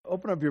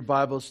Open up your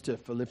Bibles to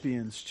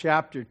Philippians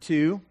chapter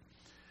 2.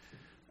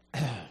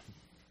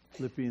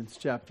 Philippians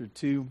chapter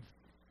 2.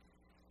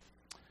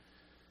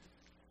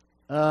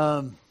 Be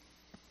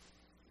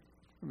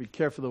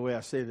careful the way I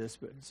say this,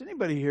 but is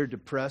anybody here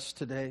depressed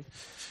today?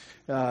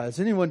 Is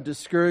anyone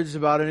discouraged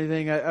about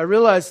anything? I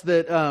realize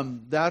that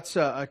that's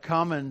a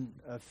common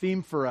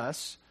theme for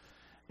us.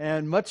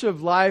 And much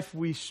of life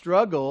we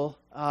struggle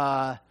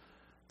to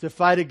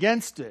fight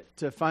against it,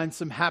 to find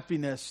some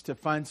happiness, to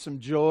find some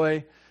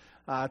joy,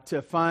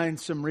 to find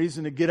some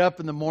reason to get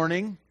up in the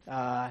morning.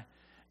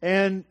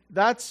 And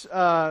that's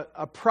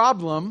a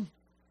problem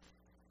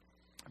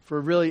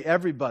for really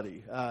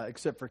everybody,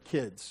 except for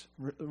kids.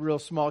 Real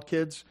small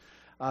kids,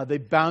 they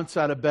bounce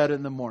out of bed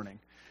in the morning.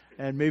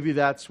 And maybe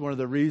that's one of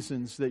the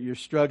reasons that you're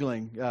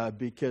struggling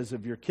because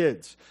of your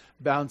kids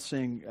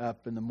bouncing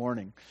up in the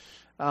morning.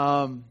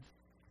 The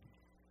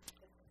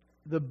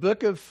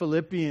book of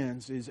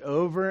Philippians is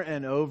over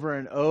and over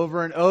and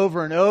over and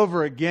over and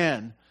over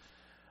again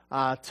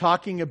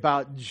talking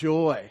about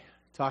joy.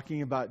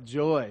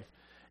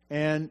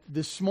 And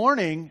this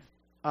morning,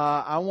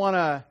 I want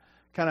to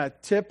kind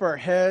of tip our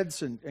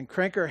heads and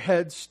crank our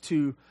heads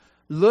to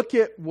look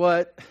at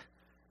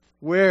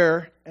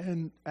where,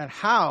 and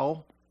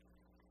how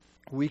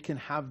we can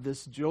have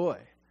this joy.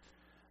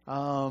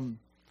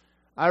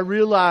 I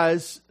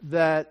realize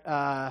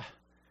that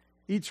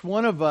each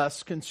one of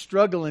us can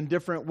struggle in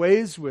different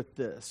ways with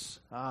this.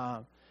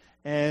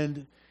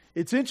 And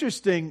it's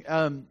interesting,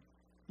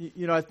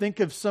 I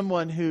think of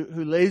someone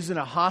who lays in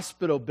a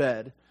hospital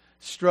bed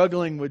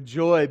struggling with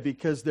joy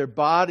because their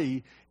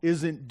body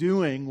isn't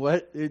doing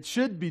what it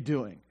should be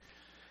doing.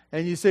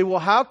 And you say, well,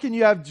 how can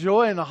you have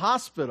joy in the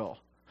hospital?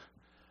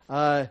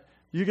 You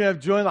can have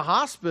joy in the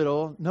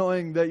hospital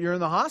knowing that you're in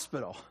the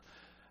hospital.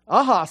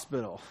 A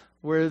hospital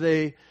where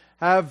they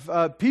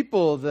have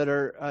people that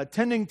are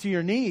tending to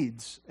your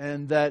needs,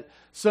 and that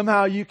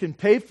somehow you can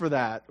pay for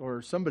that,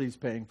 or somebody's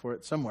paying for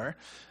it somewhere.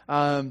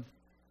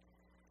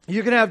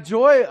 You can have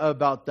joy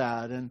about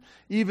that, and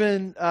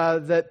even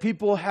that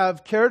people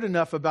have cared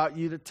enough about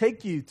you to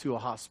take you to a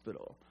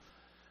hospital.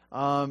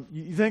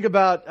 You think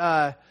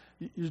about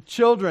your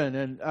children,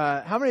 and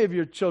how many of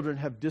your children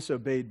have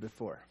disobeyed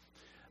before?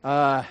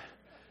 So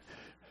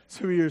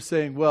you're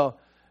saying, well,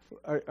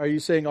 are you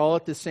saying all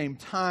at the same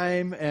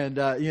time? And,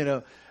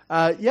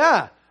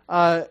 yeah.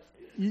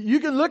 You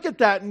can look at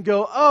that and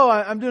go, oh,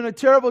 I'm doing a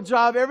terrible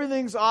job.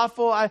 Everything's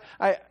awful.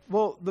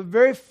 Well, the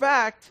very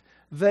fact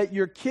that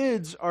your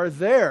kids are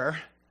there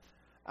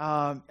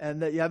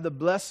and that you have the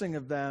blessing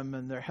of them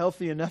and they're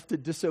healthy enough to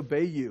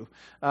disobey you,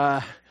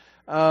 that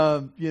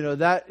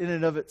in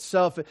and of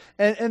itself.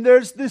 And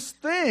there's this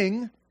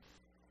thing,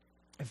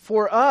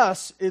 for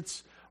us,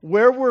 it's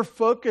where we're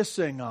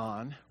focusing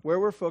on,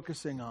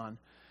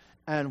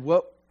 and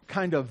what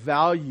kind of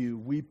value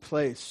we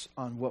place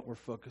on what we're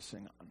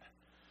focusing on.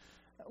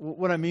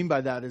 What I mean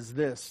by that is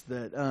this,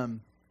 that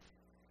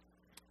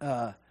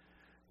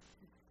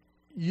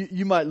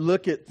you might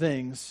look at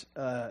things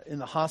in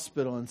the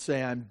hospital and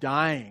say, I'm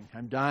dying,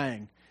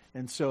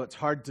 and so it's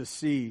hard to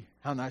see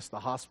how nice the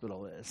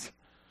hospital is.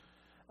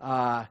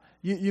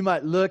 You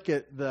might look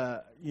at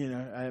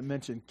I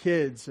mentioned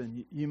kids,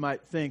 and you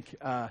might think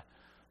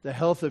the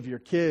health of your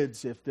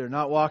kids, if they're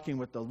not walking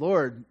with the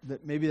Lord,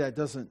 that maybe that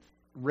doesn't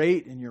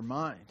rate in your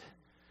mind.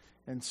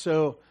 And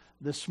so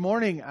this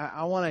morning,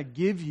 I want to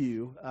give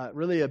you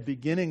really a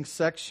beginning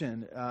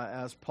section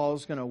as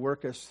Paul's going to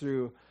work us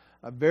through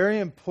a very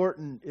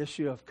important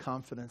issue of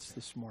confidence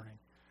this morning.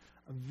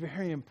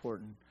 Very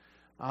important.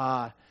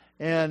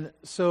 And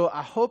so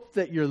I hope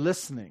that you're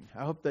listening.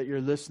 I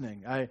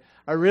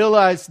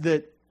realize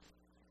that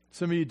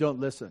some of you don't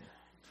listen.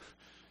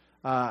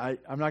 I'm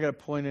not going to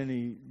point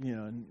any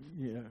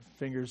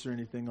fingers or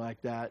anything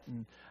like that.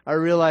 And I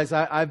realize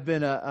I've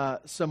been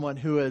someone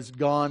who has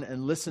gone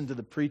and listened to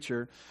the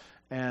preacher,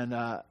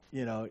 and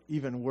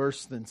even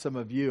worse than some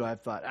of you, I've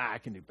thought, I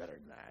can do better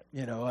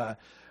than that.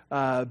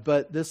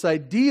 But this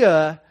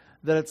idea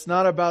that it's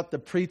not about the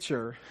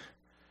preacher,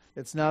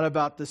 it's not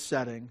about the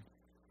setting,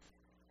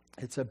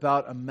 it's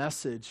about a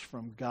message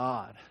from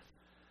God.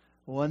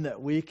 One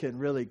that we can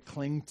really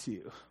cling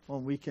to,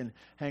 one we can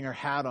hang our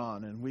hat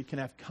on, and we can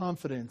have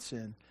confidence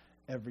in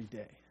every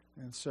day.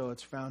 And so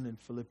it's found in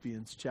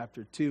Philippians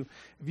chapter 2.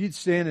 If you'd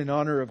stand in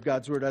honor of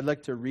God's word, I'd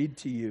like to read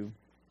to you.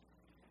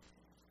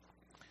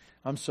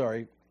 I'm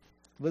sorry.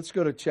 Let's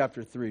go to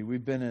chapter 3.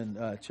 We've been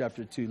in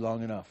chapter 2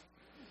 long enough.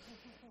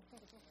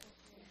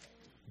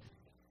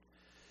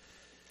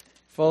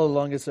 Follow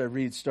along as I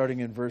read, starting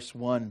in verse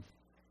 1.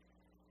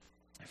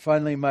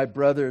 Finally, my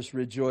brothers,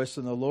 rejoice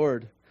in the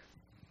Lord.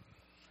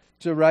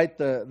 To write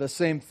the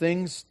same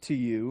things to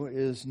you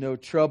is no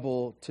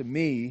trouble to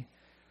me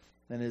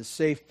and is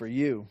safe for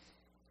you.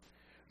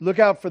 Look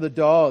out for the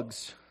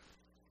dogs.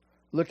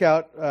 Look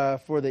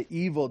out for the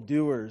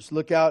evildoers.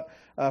 Look out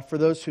for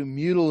those who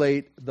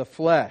mutilate the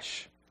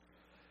flesh.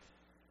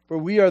 For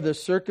we are the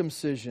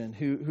circumcision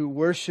who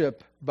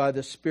worship by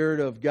the Spirit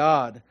of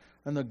God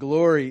and the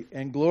glory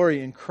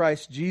in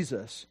Christ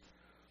Jesus.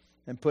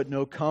 and put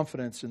no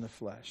confidence in the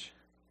flesh.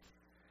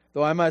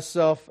 Though I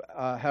myself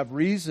have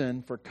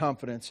reason for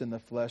confidence in the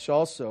flesh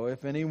also,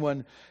 if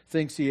anyone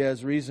thinks he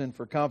has reason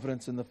for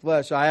confidence in the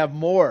flesh, I have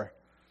more.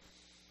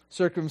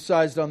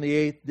 Circumcised on the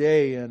 8th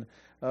day, and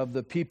of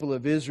the people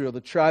of Israel,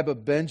 the tribe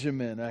of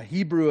Benjamin, a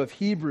Hebrew of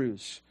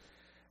Hebrews,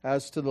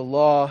 as to the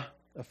law,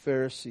 a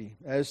Pharisee,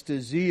 as to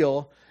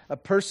zeal, a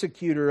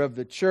persecutor of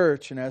the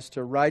church, and as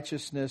to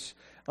righteousness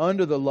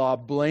under the law,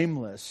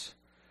 blameless.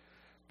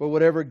 But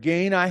whatever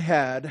gain I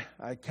had,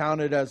 I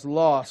counted as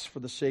loss for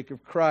the sake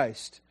of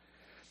Christ.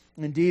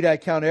 Indeed, I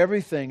count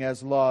everything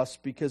as loss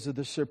because of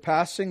the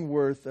surpassing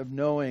worth of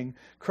knowing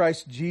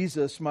Christ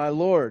Jesus my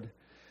Lord.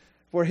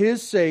 For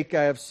His sake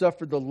I have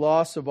suffered the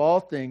loss of all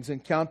things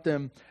and count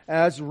them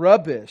as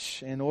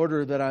rubbish in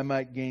order that I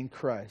might gain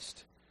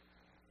Christ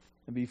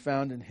and be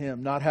found in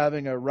Him, not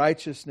having a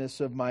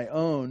righteousness of my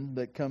own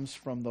that comes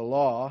from the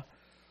law,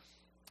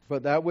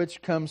 but that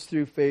which comes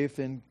through faith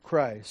in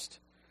Christ,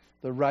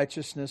 the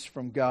righteousness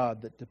from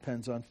God that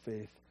depends on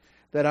faith,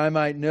 that I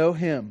might know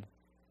Him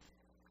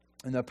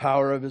and the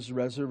power of His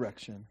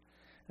resurrection,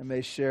 and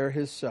may share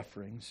His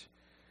sufferings,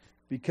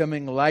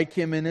 becoming like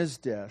Him in His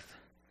death,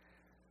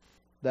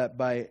 that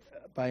by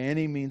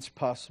any means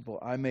possible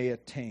I may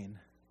attain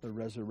the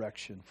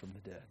resurrection from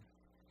the dead.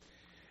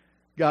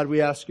 God,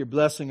 we ask Your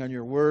blessing on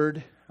Your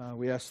word.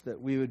 We ask that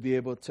we would be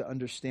able to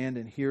understand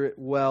and hear it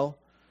well,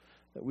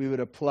 that we would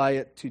apply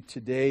it to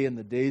today and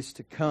the days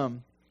to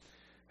come.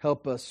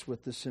 Help us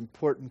with this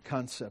important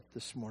concept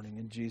this morning.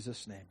 In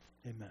Jesus' name,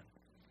 amen.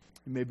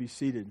 You may be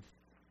seated.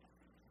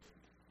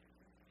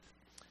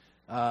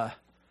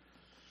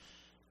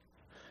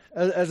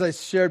 As I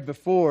shared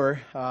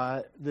before,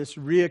 this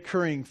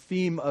reoccurring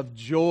theme of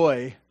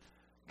joy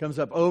comes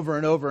up over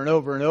and over and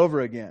over and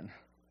over again.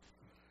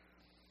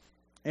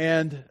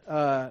 And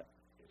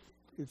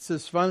it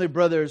says, finally,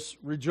 brothers,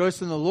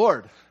 rejoice in the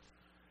Lord.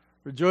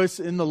 Rejoice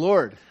in the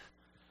Lord.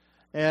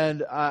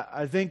 And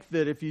I think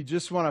that if you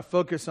just want to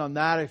focus on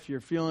that, if you're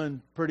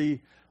feeling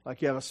pretty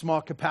like you have a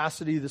small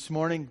capacity this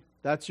morning,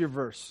 that's your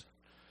verse.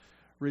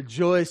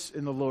 Rejoice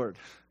in the Lord.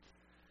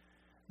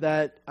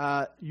 That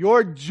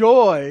your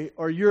joy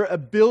or your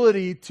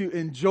ability to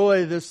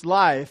enjoy this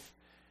life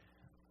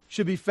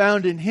should be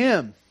found in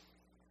Him.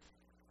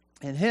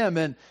 In Him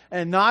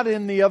and not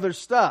in the other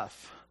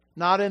stuff.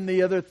 Not in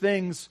the other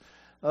things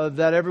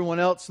that everyone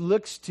else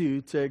looks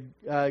to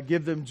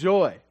give them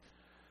joy.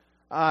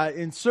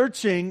 In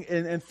searching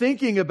and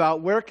thinking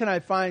about where can I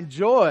find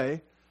joy,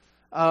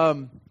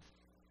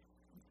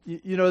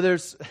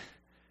 there's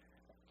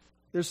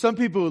some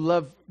people who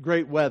love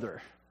great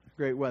weather.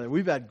 Great weather.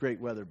 We've had great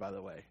weather, by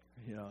the way.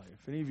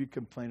 If any of you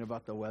complain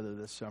about the weather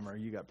this summer,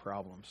 you got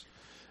problems.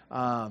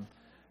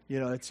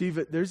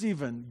 There's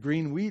even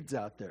green weeds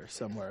out there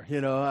somewhere.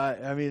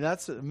 I mean,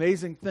 that's an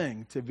amazing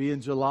thing to be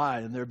in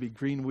July and there be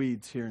green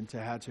weeds here in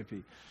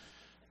Tehachapi.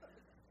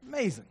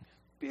 Amazing,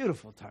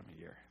 beautiful time of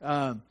year.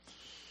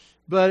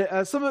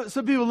 But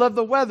some people love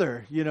the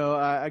weather.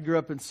 I grew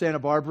up in Santa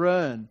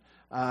Barbara, and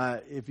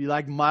if you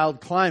like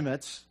mild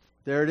climates,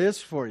 there it is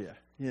for you.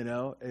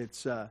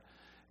 It's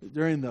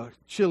during the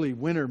chilly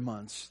winter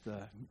months,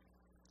 the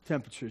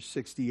temperature is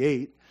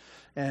 68.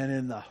 And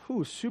in the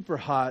super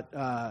hot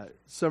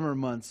summer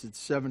months, it's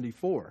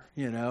 74.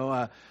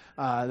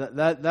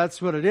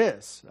 That's what it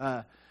is.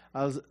 I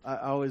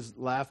always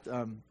laughed.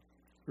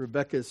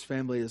 Rebecca's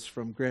family is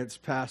from Grants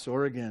Pass,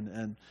 Oregon,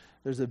 and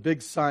there's a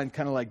big sign,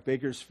 kind of like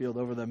Bakersfield,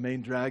 over the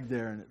main drag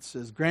there, and it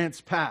says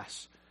Grants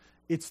Pass.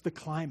 It's the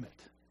climate.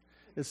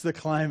 It's the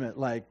climate,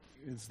 like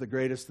it's the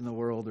greatest in the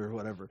world or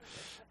whatever.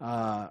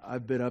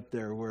 I've been up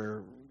there where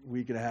a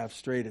week and a half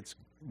straight, it's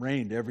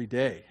rained every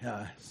day.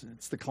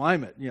 It's the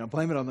climate.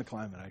 Blame it on the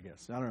climate, I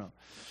guess. I don't know.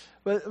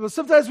 But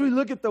sometimes we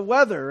look at the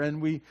weather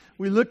and we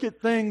look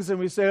at things and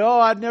we say, oh,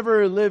 I'd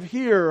never live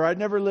here or I'd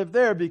never live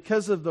there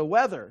because of the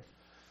weather.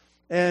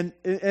 And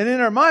in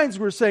our minds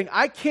we're saying,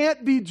 I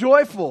can't be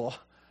joyful.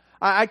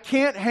 I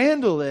can't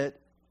handle it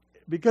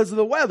because of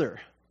the weather.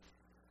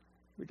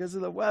 Because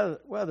of the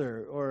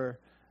weather. Or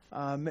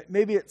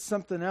maybe it's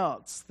something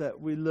else that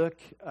we look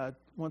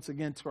once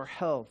again to our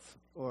health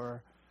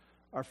or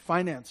our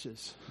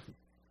finances,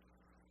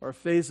 or a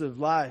phase of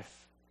life.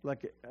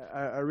 Like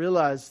I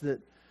realize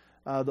that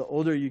the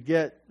older you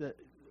get, that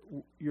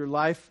your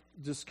life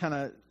just kind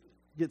of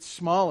gets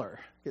smaller.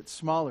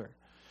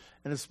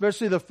 And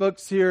especially the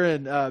folks here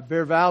in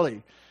Bear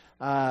Valley.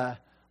 A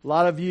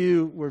lot of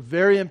you were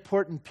very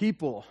important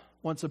people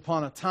once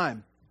upon a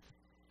time,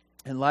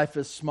 and life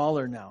is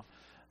smaller now.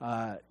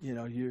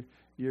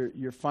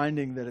 You're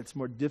finding that it's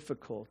more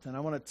difficult. And I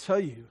want to tell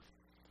you,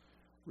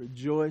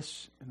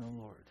 rejoice in the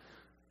Lord.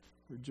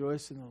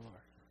 Rejoice in the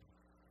Lord.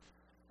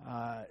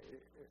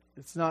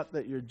 It's not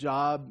that your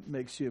job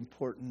makes you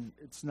important.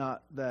 It's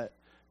not that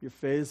your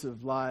phase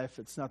of life.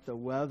 It's not the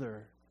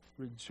weather.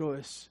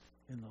 Rejoice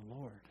in the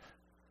Lord.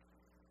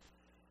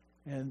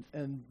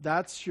 And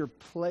that's your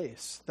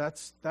place.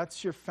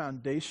 That's your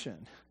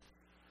foundation.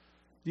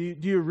 Do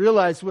you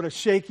realize what a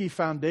shaky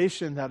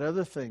foundation that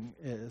other thing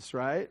is,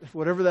 right?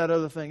 Whatever that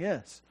other thing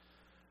is.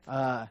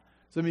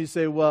 Some of you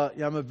say, well,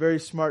 yeah, I'm a very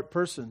smart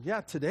person.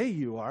 Yeah, today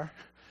you are.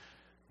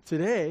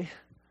 Today.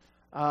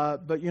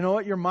 But you know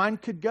what? Your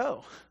mind could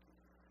go.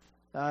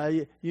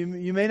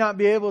 You may not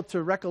be able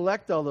to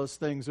recollect all those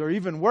things, or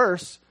even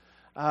worse,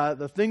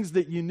 the things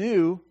that you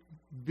knew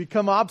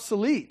become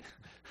obsolete.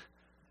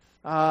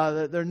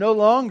 They're no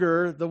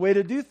longer the way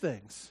to do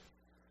things.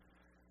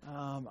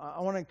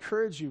 I want to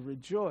encourage you,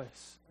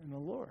 rejoice in the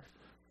Lord.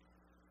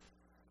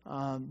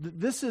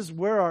 This is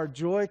where our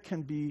joy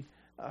can be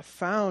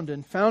found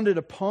and founded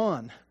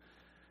upon.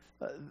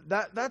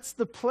 That's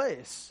the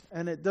place,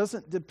 and it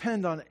doesn't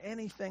depend on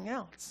anything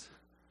else.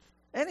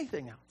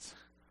 Anything else.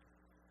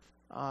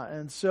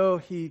 And so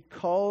he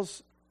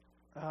calls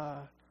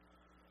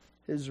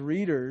his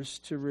readers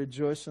to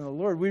rejoice in the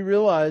Lord. We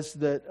realize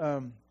that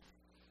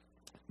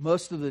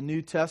most of the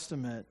New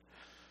Testament,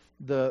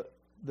 the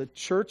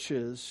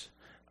churches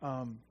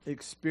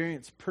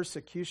experience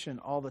persecution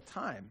all the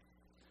time.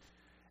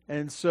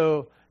 And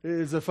so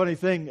it's a funny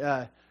thing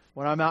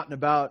when I'm out and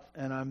about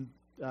and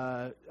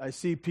I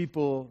see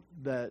people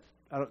that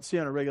I don't see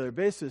on a regular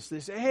basis. They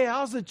say, "Hey,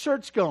 how's the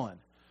church going?"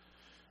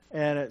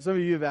 And some of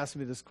you have asked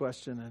me this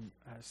question, and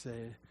I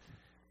say,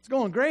 "It's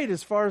going great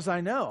as far as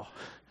I know."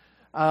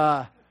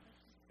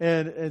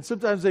 And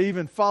sometimes they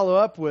even follow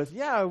up with,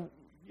 "Yeah,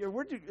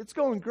 it's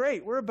going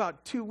great. We're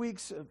about 2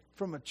 weeks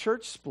from a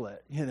church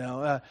split.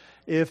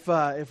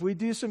 If we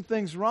do some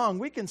things wrong,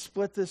 we can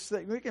split this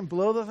thing. We can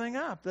blow the thing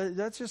up.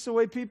 That's just the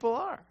way people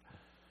are."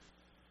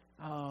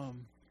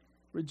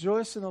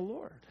 Rejoice in the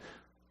Lord.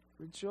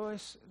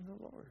 Rejoice in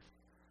the Lord.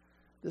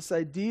 This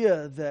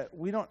idea that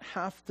we don't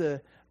have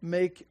to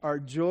make our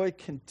joy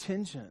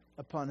contingent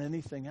upon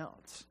anything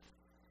else.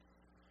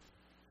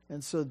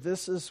 And so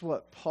this is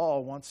what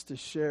Paul wants to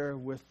share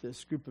with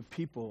this group of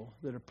people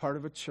that are part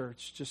of a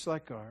church just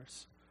like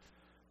ours,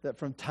 that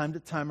from time to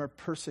time are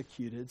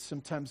persecuted,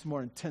 sometimes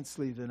more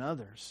intensely than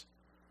others.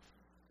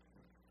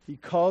 He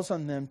calls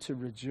on them to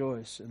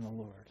rejoice in the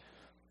Lord.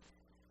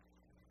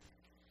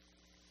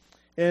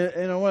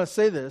 And I want to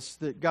say this,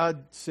 that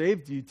God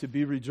saved you to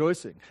be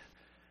rejoicing.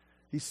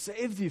 He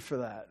saved you for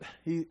that.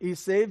 He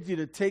saved you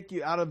to take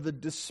you out of the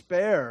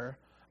despair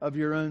of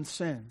your own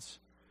sins,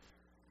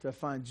 to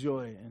find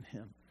joy in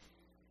Him.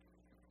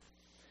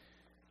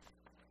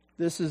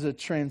 This is a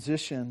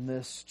transition.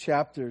 This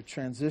chapter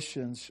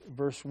transitions.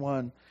 Verse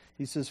 1,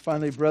 he says,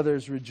 "Finally,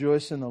 brothers,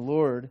 rejoice in the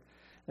Lord."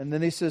 And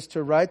then he says,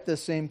 "To write the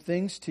same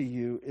things to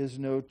you is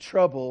no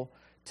trouble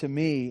to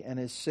me and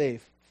is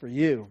safe for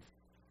you."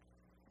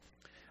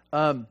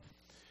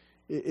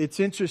 It's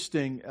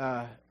interesting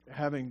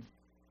having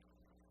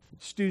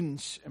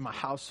students in my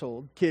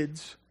household,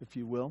 kids, if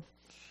you will.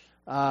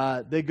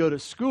 They go to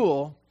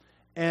school,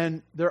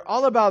 and they're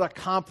all about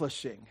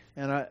accomplishing.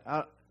 And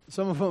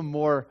some of them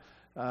more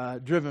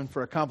driven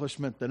for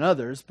accomplishment than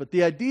others. But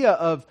the idea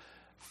of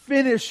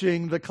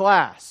finishing the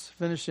class.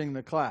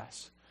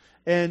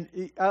 And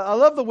I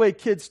love the way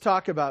kids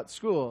talk about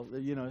school.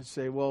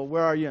 Say, "Well,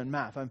 where are you in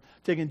math?" "I'm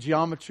taking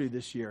geometry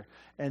this year."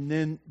 And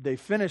then they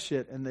finish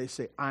it and they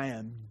say, "I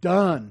am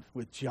done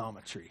with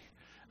geometry.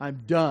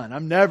 I'm done.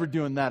 I'm never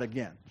doing that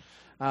again."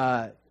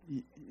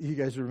 You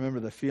guys remember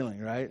the feeling,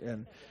 right?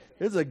 And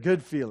it's a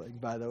good feeling,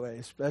 by the way,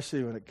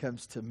 especially when it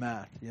comes to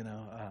math.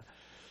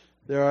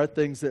 There are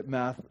things that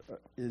math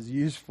is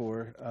used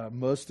for.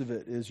 Most of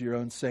it is your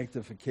own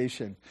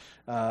sanctification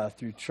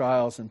through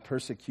trials and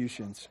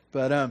persecutions.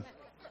 But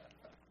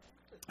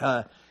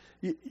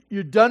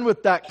you're done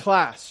with that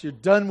class. You're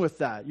done with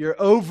that. You're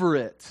over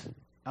it.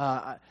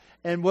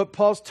 And what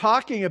Paul's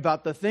talking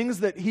about, the things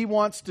that he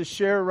wants to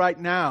share right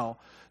now,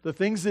 the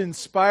things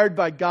inspired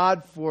by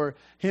God for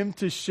him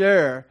to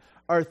share,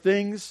 are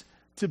things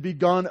to be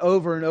gone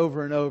over and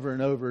over and over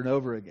and over and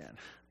over again.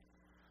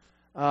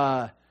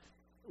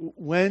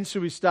 When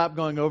should we stop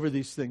going over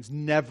these things?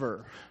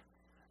 Never.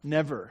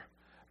 Never.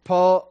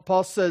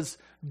 Paul says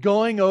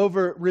going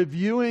over,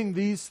 reviewing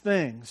these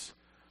things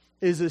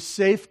is a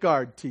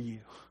safeguard to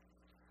you.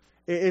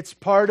 It's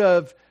part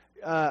of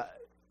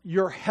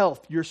your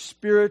health, your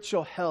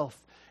spiritual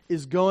health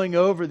is going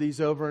over these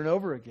over and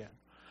over again.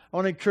 I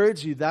want to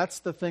encourage you, that's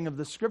the thing of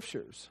the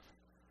Scriptures.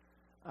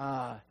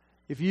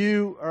 If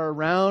you are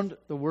around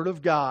the Word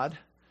of God,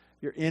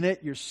 you're in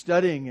it, you're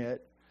studying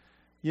it,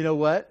 you know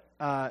what?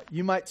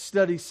 You might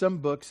study some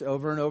books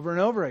over and over and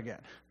over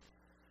again.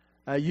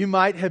 You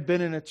might have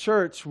been in a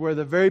church where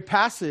the very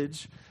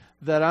passage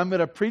that I'm going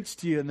to preach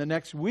to you in the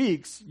next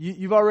weeks,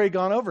 you've already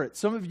gone over it.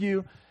 Some of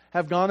you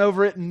have gone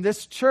over it in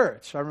this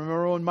church. I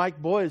remember when Mike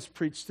Boyes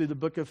preached through the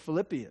book of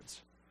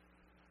Philippians.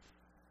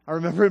 I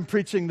remember him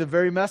preaching the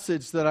very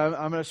message that I'm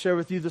going to share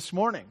with you this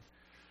morning.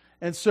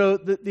 And so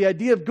the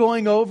idea of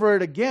going over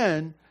it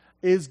again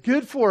is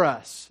good for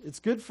us. It's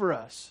good for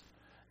us.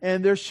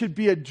 And there should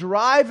be a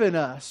drive in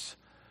us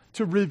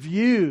to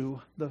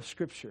review the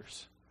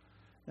Scriptures.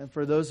 And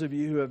for those of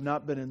you who have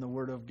not been in the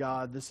Word of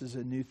God, this is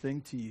a new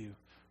thing to you.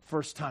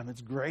 First time,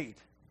 it's great.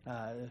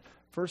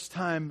 First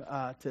time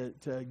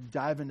to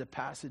dive into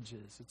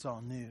passages, it's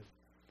all new.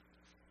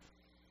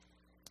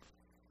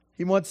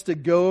 He wants to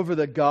go over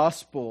the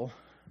gospel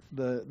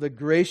the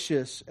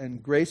gracious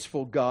and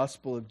graceful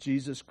gospel of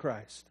Jesus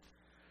Christ.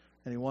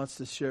 And he wants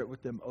to share it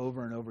with them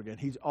over and over again.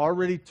 He's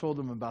already told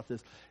them about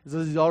this. He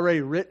says he's already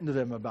written to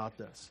them about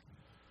this.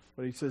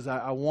 But he says,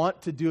 I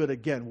want to do it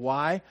again.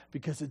 Why?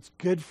 Because it's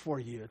good for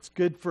you. It's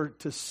good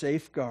to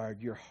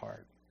safeguard your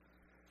heart.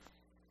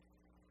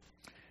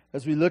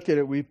 As we look at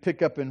it, we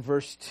pick up in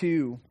verse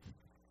 2.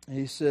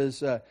 He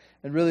says, and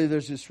really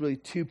there's just really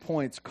 2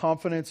 points.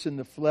 Confidence in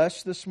the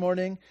flesh this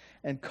morning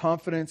and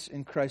confidence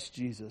in Christ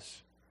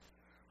Jesus.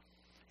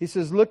 He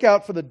says, look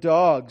out for the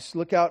dogs.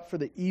 Look out for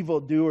the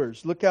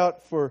evildoers. Look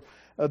out for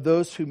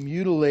those who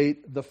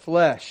mutilate the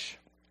flesh.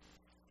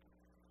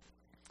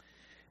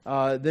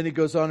 Then he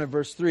goes on in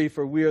verse 3,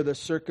 for we are the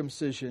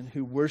circumcision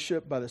who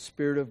worship by the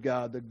Spirit of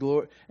God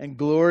and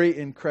glory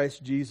in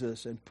Christ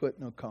Jesus and put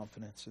no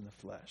confidence in the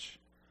flesh.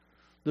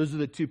 Those are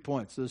the 2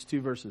 points, those 2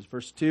 verses.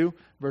 Verse 2,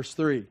 verse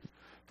 3.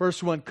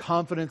 First one,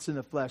 confidence in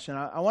the flesh. And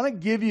I want to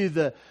give you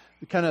the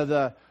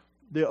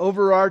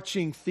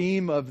overarching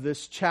theme of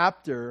this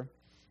chapter,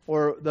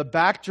 or the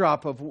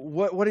backdrop of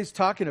what he's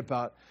talking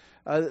about.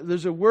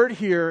 There's a word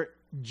here,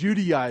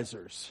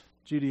 Judaizers.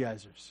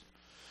 Judaizers.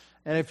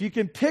 And if you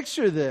can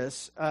picture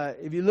this,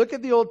 if you look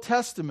at the Old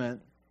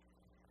Testament,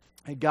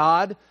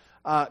 God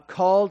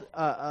called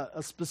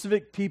a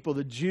specific people,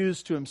 the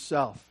Jews, to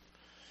himself.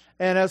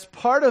 And as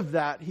part of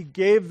that, he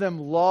gave them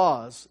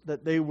laws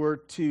that they were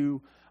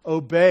to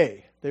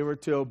obey. They were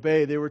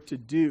to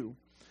do.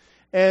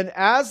 And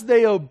as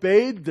they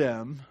obeyed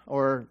them,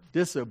 or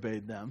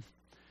disobeyed them,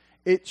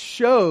 it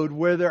showed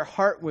where their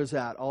heart was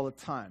at all the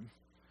time.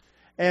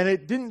 And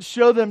it didn't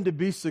show them to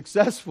be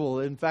successful.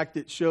 In fact,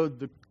 it showed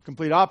the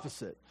complete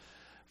opposite.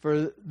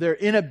 For their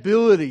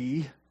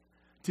inability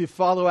to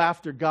follow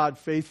after God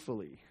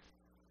faithfully.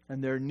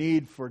 And their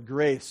need for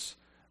grace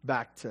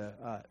back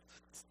to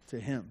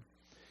him.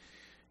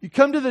 You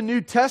come to the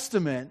New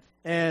Testament,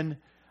 and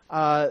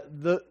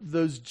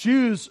those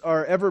Jews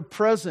are ever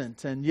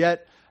present. And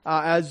yet,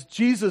 as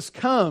Jesus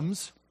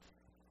comes,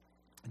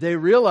 they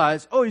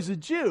realize, oh, he's a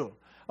Jew.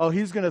 Oh,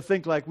 he's going to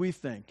think like we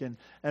think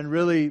and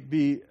really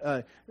be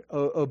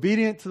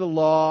obedient to the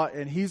law,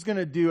 and he's going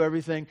to do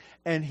everything.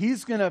 And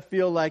he's going to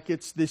feel like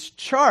it's this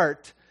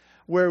chart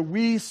where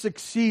we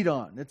succeed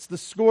on. It's the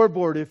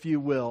scoreboard, if you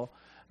will,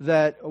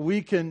 that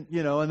we can,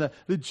 and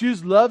the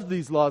Jews loved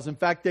these laws. In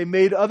fact, they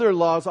made other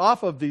laws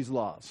off of these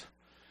laws,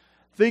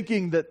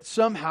 thinking that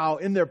somehow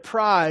in their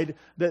pride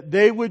that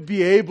they would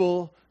be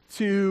able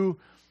to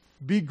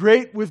be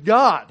great with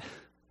God.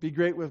 Be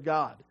great with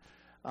God.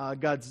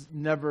 That's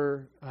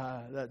never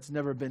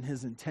been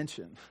his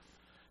intention.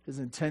 His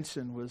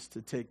intention was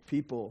to take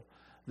people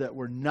that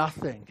were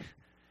nothing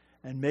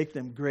and make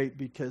them great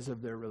because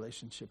of their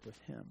relationship with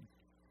him.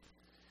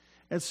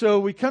 And so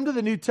we come to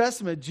the New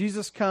Testament.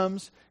 Jesus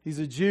comes. He's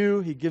a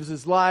Jew. He gives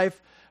his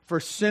life for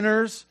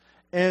sinners.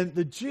 And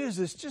the Jews,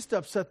 it's just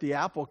upset the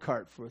apple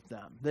cart with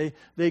them.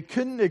 They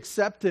couldn't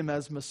accept him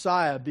as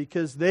Messiah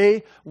because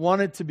they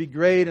wanted to be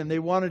great and they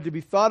wanted to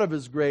be thought of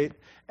as great.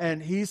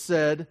 And he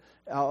said,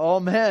 all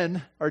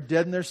men are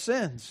dead in their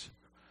sins.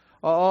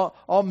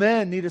 All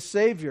men need a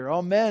Savior.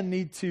 All men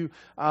need to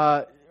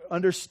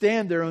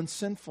understand their own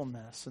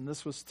sinfulness. And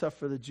this was tough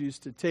for the Jews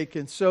to take.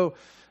 And so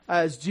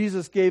as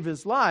Jesus gave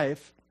his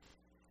life,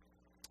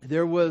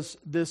 there was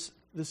this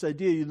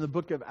idea. In the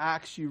book of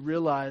Acts, you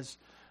realize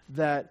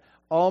that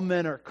all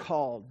men are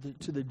called,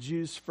 to the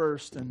Jews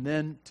first and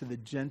then to the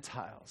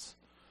Gentiles.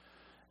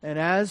 And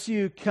as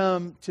you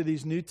come to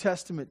these New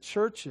Testament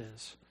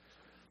churches,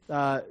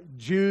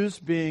 Jews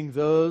being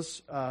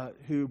those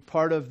who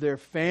part of their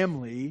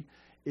family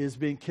is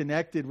being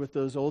connected with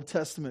those Old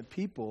Testament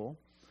people,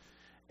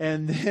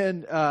 and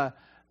then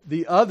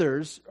the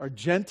others are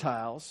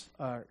Gentiles,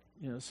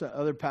 some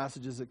other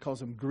passages that calls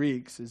them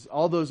Greeks, is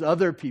all those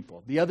other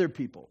people, the other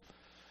people.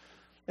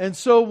 And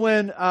so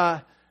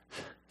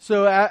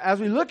as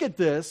we look at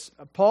this,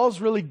 Paul's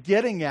really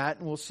getting at,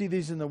 and we'll see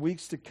these in the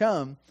weeks to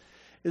come,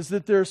 is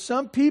that there are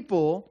some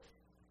people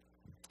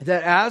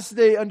that as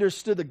they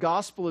understood the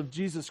gospel of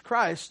Jesus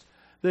Christ,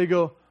 they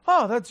go,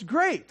 oh, that's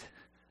great.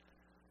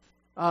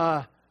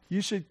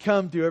 You should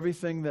come do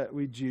everything that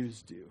we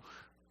Jews do.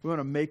 We want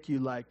to make you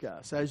like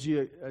us. As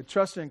you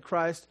trust in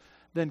Christ,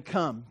 then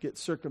come, get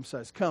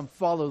circumcised. Come,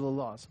 follow the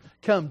laws.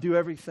 Come, do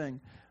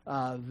everything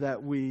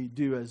that we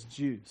do as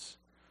Jews.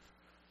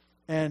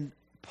 And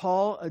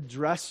Paul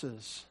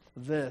addresses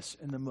this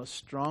in the most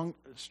strong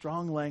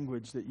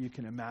language that you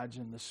can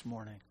imagine this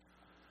morning.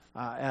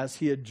 As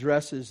he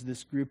addresses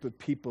this group of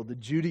people, the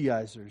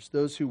Judaizers,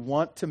 those who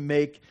want to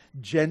make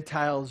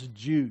Gentiles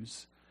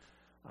Jews,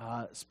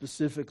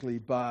 specifically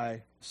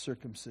by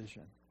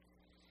circumcision.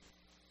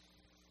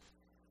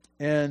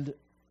 And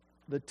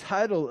the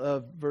title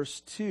of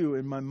verse 2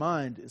 in my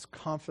mind is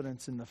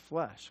confidence in the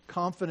flesh.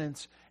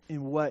 Confidence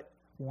in what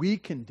we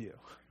can do.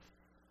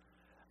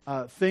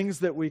 Things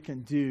that we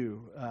can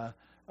do.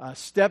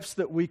 Steps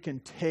that we can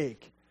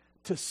take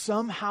to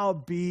somehow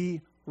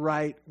be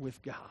right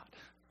with God.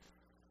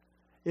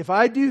 If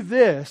I do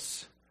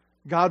this,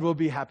 God will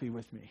be happy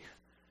with me.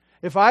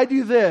 If I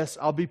do this,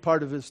 I'll be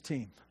part of his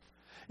team.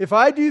 if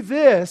I do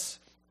this,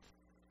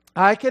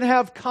 I can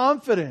have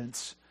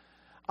confidence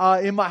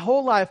in my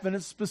whole life, and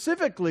it's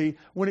specifically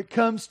when it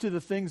comes to the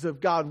things of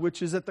God,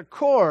 which is at the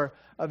core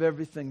of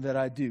everything that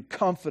I do.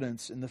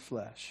 Confidence in the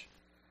flesh.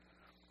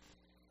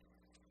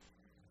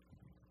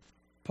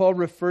 Paul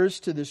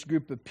refers to this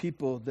group of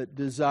people that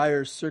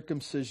desire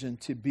circumcision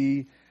to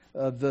be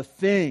the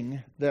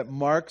thing that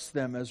marks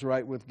them as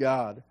right with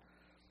God.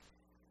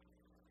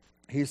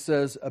 He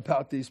says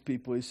about these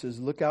people, he says,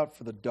 look out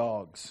for the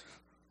dogs.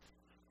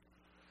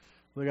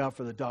 Look out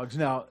for the dogs.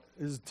 Now,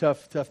 this is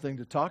a tough thing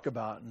to talk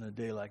about in a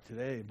day like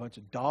today. A bunch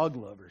of dog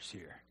lovers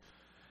here.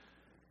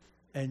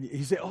 And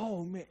he said,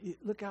 oh, man,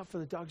 look out for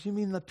the dogs. You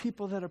mean the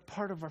people that are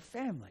part of our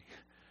family?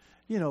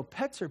 You know,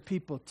 pets are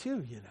people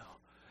too, you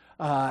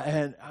know.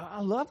 And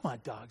I love my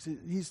dogs.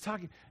 He's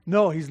talking.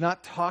 No, he's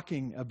not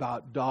talking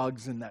about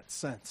dogs in that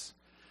sense.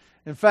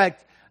 In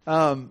fact,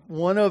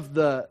 one of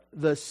the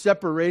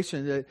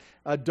separation,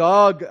 a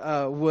dog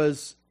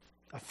was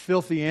a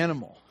filthy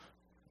animal.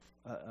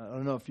 I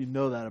don't know if you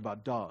know that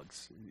about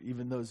dogs,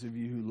 even those of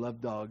you who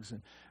love dogs.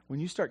 And when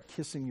you start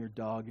kissing your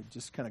dog, it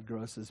just kind of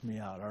grosses me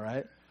out, all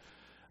right?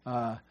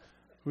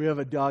 We have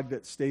a dog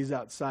that stays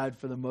outside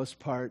for the most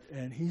part,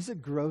 and he's a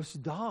gross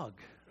dog.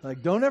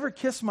 Like, don't ever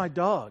kiss my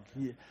dog.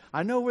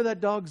 I know where that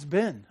dog's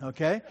been,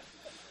 okay?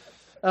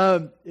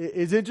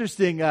 It's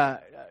interesting.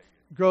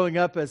 Growing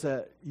up as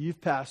a youth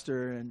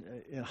pastor and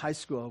in high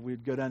school,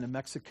 we'd go down to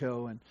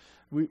Mexico, and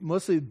we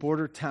mostly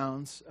border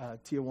towns,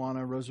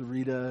 Tijuana,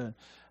 Rosarita.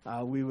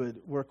 We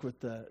would work with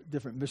the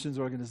different missions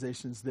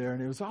organizations there,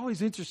 and it was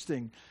always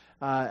interesting,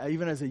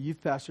 even as a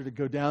youth pastor, to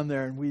go down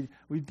there, and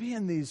we'd be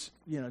in these,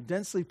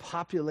 densely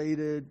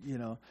populated,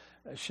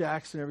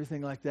 shacks and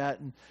everything like that,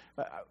 and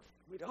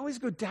we'd always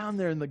go down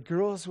there, and the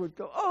girls would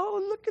go,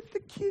 oh, look at the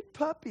cute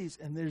puppies.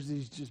 And there's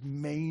these just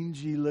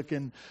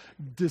mangy-looking,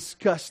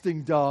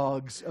 disgusting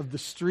dogs of the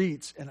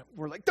streets. And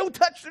we're like, don't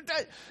touch them.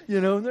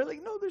 And they're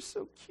like, no, they're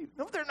so cute.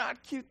 No, they're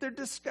not cute. They're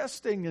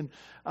disgusting.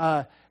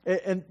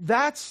 And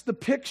that's the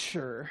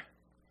picture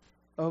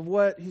of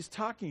what he's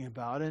talking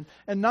about.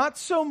 And not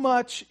so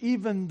much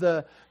even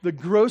the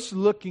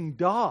gross-looking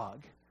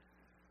dog,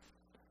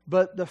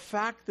 but the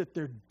fact that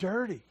they're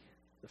dirty.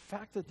 The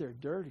fact that they're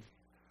dirty.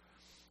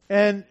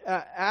 And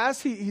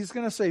as he's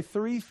going to say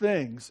three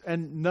things,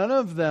 and none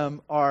of them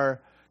are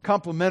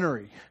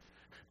complimentary.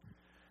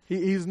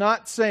 He's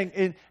not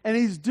saying, and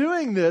he's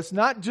doing this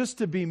not just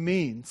to be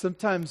mean.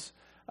 Sometimes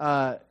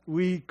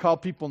we call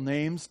people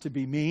names to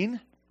be mean.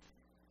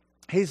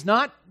 He's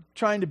not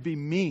trying to be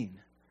mean.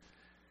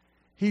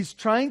 He's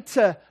trying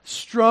to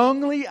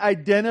strongly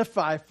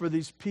identify for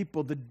these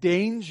people the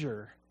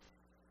danger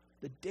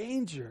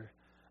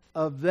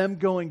of them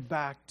going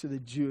back to the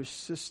Jewish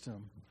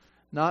system.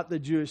 Not the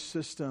Jewish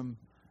system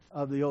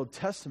of the Old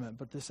Testament,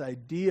 but this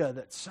idea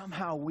that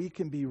somehow we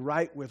can be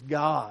right with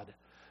God.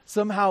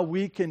 Somehow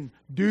we can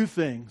do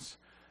things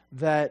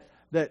that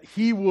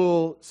He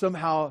will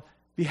somehow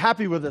be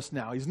happy with us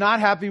now. He's not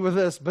happy with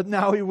us, but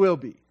now He will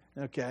be.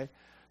 Okay?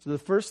 So the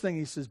first thing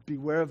he says,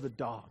 beware of the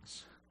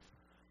dogs.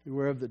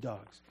 Beware of the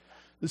dogs.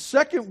 The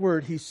second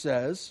word he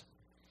says,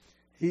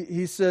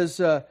 he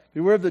says,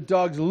 beware of the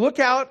dogs. Look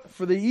out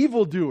for the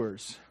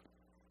evildoers.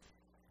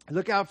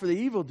 Look out for the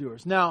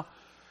evildoers. Now,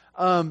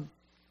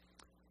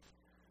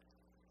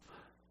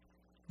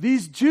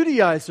 these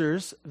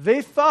Judaizers,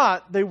 they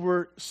thought they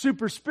were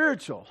super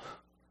spiritual.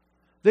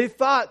 They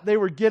thought they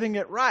were getting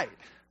it right.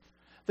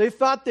 They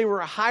thought they were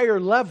a higher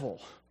level,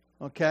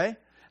 okay?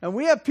 And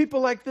we have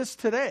people like this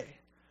today.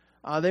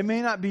 They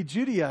may not be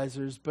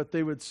Judaizers, but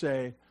they would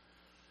say,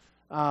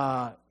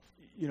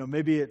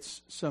 maybe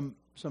it's some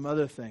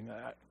other thing.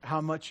 How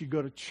much you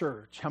go to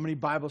church, how many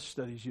Bible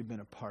studies you've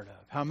been a part of,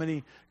 how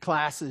many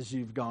classes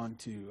you've gone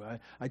to.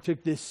 I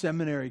took this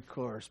seminary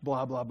course,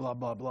 blah, blah, blah,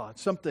 blah, blah.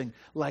 Something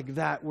like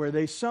that, where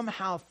they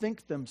somehow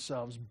think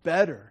themselves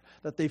better,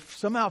 that they've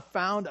somehow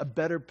found a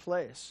better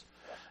place,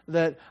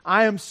 that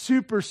I am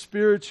super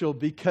spiritual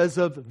because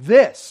of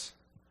this.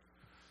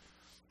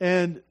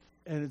 And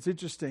it's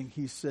interesting,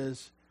 he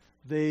says,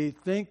 they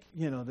think,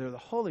 they're the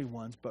holy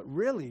ones, but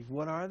really,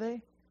 what are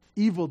they?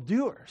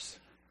 Evildoers.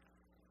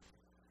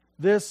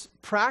 This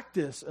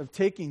practice of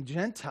taking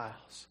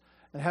Gentiles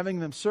and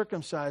having them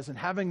circumcised and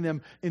having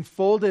them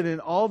enfolded in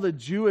all the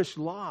Jewish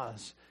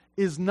laws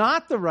is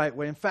not the right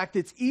way. In fact,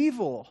 it's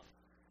evil.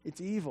 It's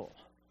evil.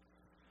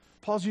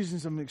 Paul's using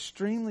some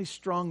extremely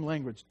strong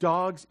language.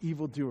 Dogs,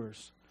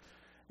 evildoers.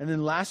 And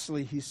then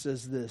lastly, he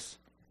says this.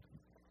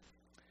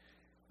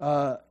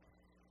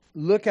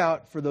 Look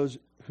out for those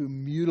who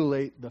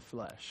mutilate the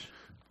flesh.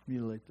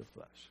 Mutilate the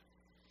flesh.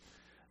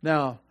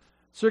 Now,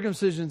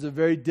 circumcision is a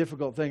very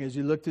difficult thing. As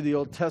you look to the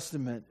Old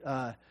Testament,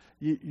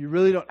 you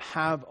really don't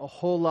have a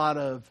whole lot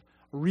of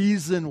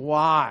reason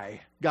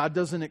why. God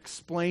doesn't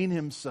explain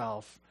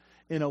himself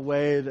in a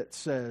way that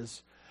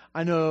says,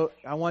 I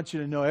want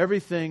you to know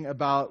everything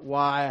about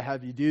why I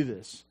have you do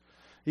this.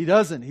 He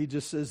doesn't. He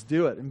just says,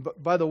 do it. And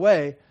by the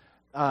way,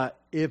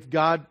 if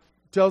God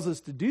tells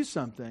us to do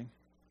something,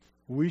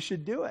 we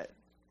should do it.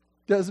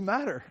 Doesn't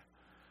matter.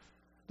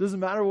 Doesn't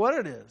matter what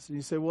it is. And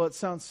you say, well, it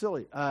sounds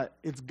silly.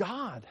 It's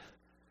God.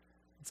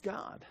 It's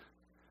God.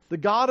 The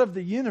God of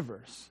the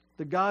universe.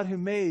 The God who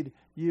made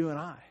you and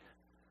I.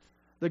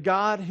 The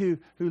God who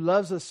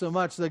loves us so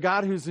much. The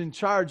God who's in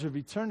charge of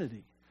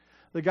eternity.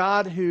 The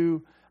God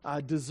who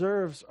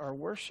deserves our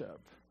worship.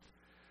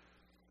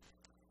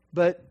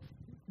 But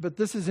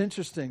this is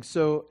interesting.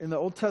 So in the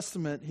Old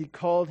Testament, he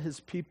called his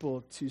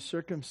people to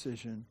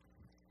circumcision.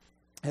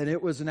 And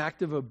it was an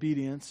act of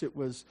obedience. It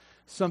was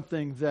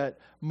something that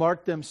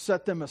marked them,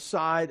 set them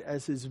aside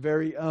as his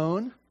very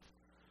own.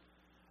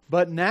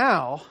 But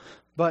now,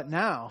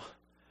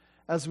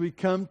 as we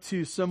come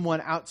to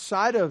someone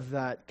outside of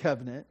that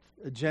covenant,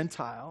 a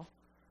Gentile,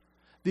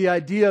 the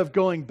idea of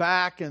going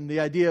back and the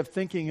idea of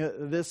thinking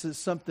this is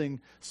something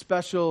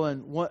special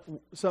and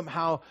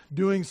somehow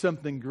doing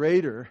something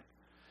greater,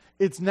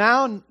 it's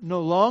now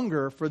no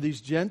longer for these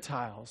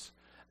Gentiles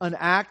an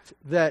act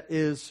that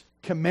is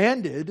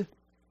commanded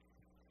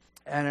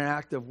and an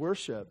act of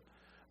worship.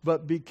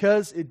 But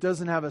because it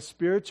doesn't have a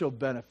spiritual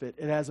benefit,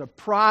 it has a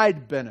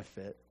pride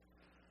benefit.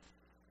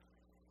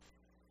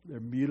 They're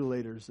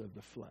mutilators of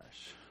the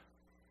flesh.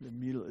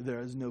 There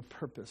is no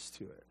purpose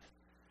to it.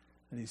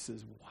 And he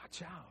says,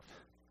 watch out.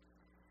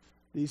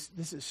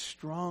 This is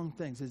strong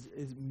things.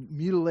 It's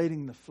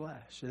mutilating the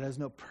flesh. It has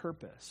no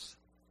purpose.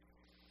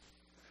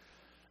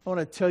 I want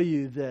to tell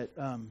you that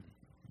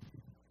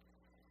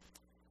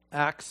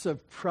acts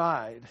of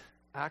pride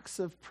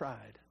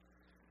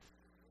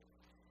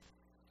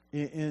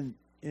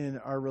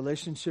in our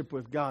relationship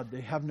with God,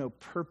 they have no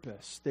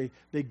purpose.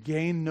 They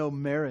gain no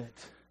merit.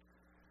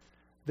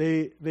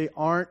 They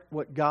aren't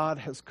what God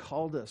has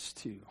called us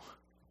to.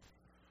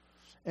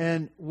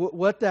 And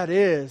what that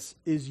is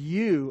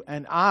you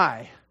and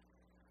I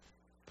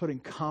putting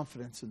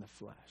confidence in the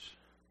flesh.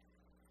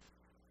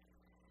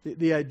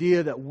 The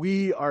idea that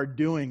we are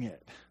doing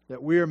it,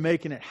 that we are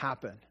making it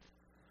happen,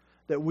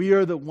 that we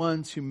are the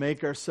ones who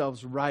make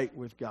ourselves right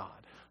with God.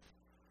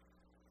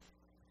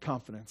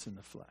 Confidence in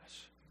the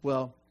flesh.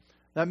 Well,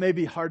 that may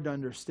be hard to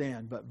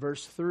understand, but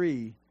verse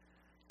 3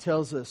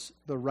 tells us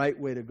the right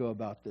way to go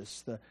about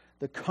this,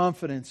 the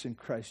confidence in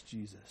Christ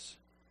Jesus.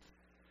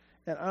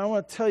 And I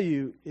want to tell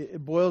you,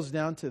 it boils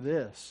down to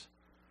this.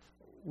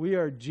 We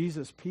are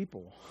Jesus'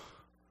 people.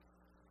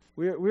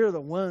 We are the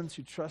ones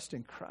who trust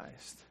in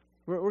Christ.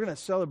 We're going to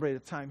celebrate a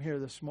time here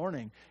this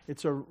morning.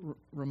 It's a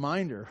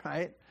reminder,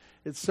 right?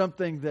 It's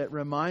something that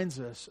reminds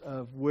us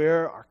of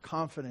where our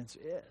confidence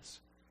is.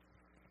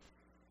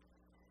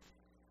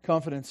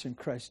 Confidence in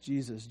Christ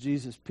Jesus,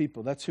 Jesus'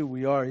 people. That's who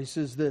we are. He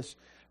says this,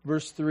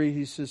 verse 3,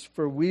 he says,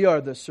 for we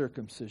are the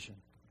circumcision,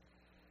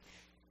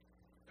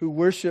 who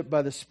worship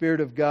by the Spirit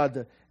of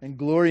God and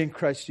glory in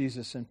Christ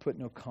Jesus and put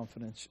no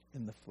confidence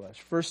in the flesh.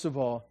 First of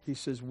all, he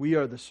says, we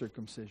are the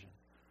circumcision.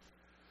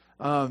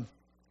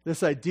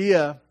 This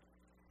idea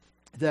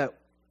that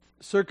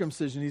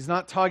circumcision, he's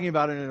not talking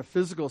about it in a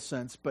physical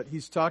sense, but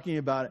he's talking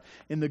about it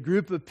in the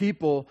group of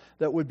people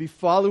that would be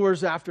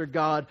followers after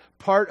God,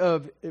 part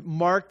of it,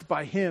 marked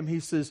by him. He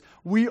says,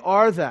 we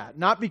are that,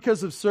 not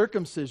because of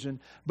circumcision,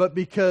 but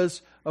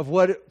because of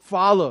what it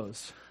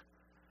follows.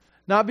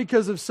 Not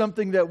because of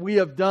something that we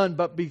have done,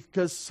 but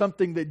because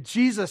something that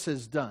Jesus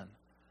has done.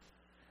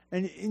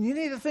 And you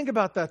need to think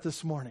about that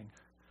this morning.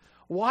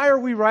 Why are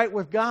we right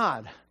with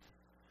God?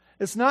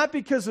 It's not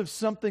because of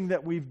something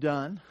that we've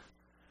done.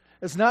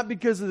 It's not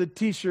because of the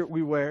t-shirt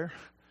we wear.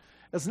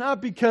 It's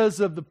not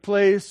because of the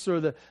place or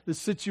the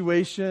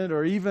situation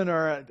or even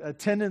our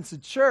attendance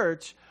at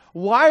church.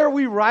 Why are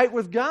we right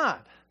with God?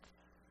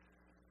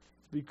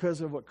 It's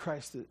because of what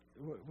Christ,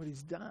 what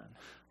he's done.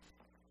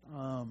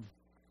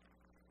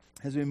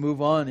 As we move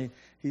on,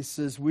 he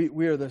says,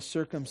 we are the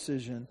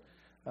circumcision.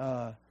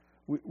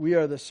 We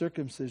are the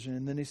circumcision.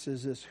 And then he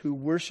says this, who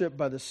worship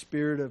by the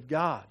Spirit of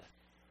God.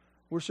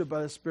 Worship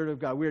by the Spirit of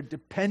God. We are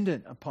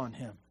dependent upon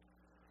him.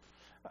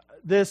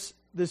 This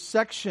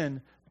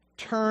section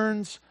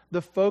turns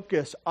the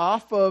focus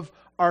off of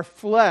our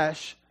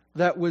flesh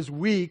that was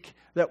weak,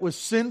 that was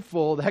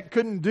sinful, that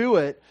couldn't do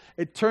it.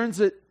 It turns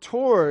it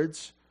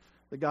towards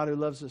the God who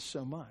loves us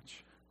so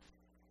much.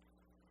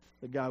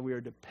 The God we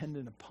are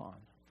dependent upon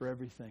for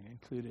everything,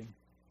 including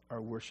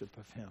our worship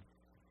of him.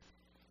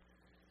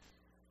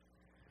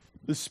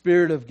 The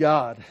Spirit of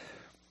God.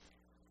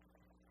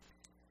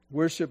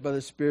 Worship by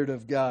the Spirit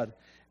of God.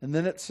 And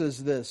then it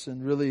says this,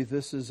 and really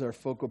this is our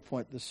focal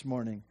point this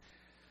morning.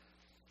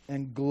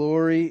 And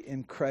glory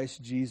in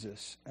Christ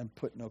Jesus and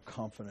put no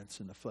confidence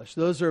in the flesh.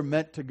 Those are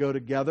meant to go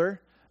together,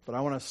 but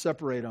I want to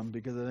separate them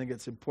because I think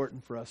it's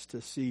important for us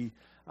to see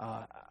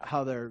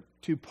how they're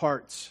two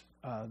parts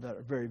that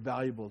are very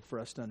valuable for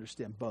us to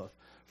understand both.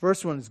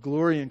 First one is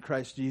glory in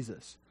Christ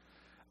Jesus.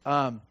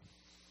 When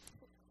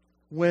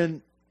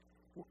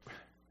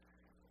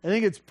I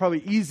think it's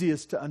probably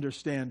easiest to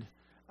understand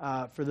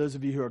for those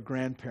of you who are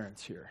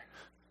grandparents here.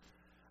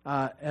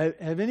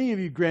 Have any of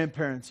you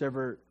grandparents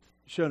ever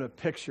shown a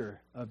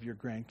picture of your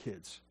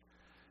grandkids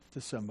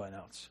to someone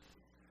else?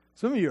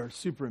 Some of you are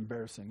super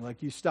embarrassing.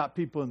 Like you stop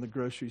people in the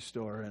grocery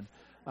store and,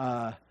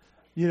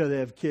 they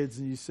have kids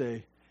and you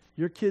say,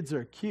 your kids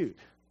are cute.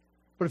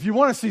 But if you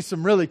want to see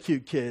some really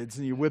cute kids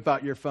and you whip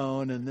out your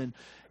phone and then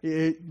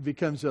it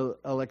becomes an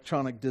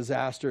electronic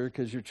disaster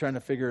because you're trying to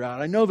figure it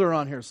out. I know they're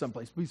on here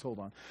someplace. Please hold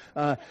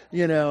on.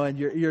 And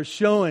you're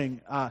showing,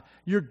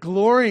 you're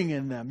glorying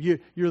in them. You're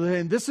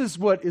saying, this is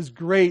what is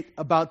great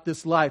about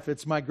this life.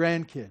 It's my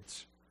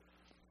grandkids.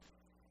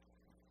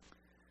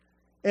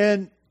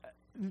 And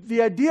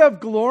the idea of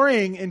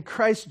glorying in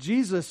Christ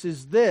Jesus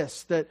is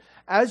this, that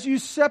as you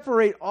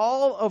separate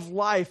all of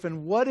life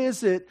and what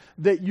is it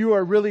that you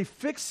are really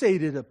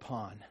fixated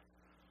upon?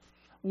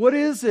 What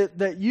is it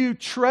that you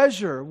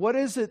treasure? What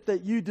is it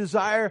that you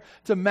desire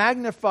to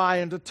magnify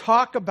and to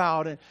talk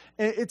about? And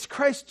it's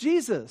Christ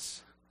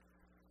Jesus.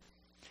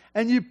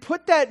 And you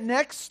put that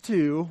next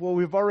to what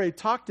we've already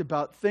talked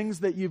about,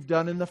 things that you've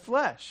done in the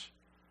flesh.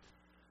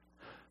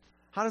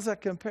 How does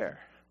that compare?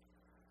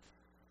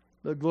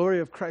 The glory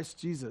of Christ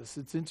Jesus.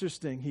 It's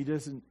interesting. He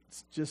doesn't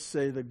just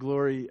say the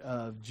glory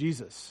of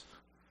Jesus.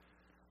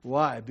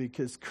 Why?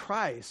 Because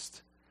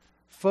Christ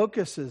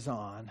focuses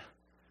on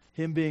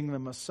Him being the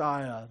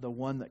Messiah, the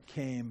one that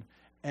came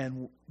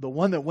and the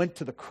one that went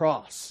to the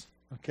cross.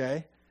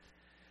 Okay?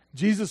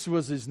 Jesus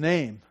was His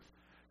name.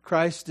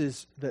 Christ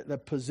is the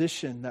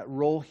position, that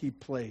role He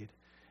played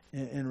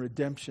in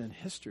redemption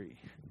history.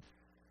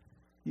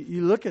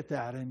 You look at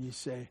that and you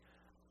say,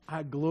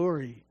 I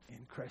glory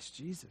in Christ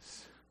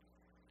Jesus.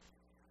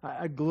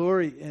 I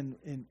glory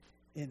in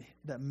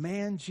the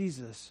man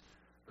Jesus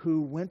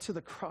who went to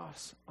the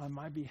cross on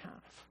my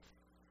behalf.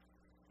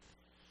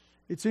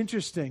 It's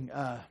interesting.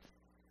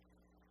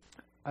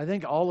 I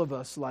think all of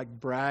us like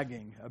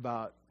bragging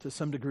about, to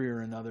some degree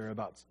or another,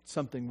 about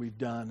something we've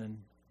done and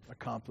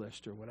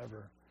accomplished or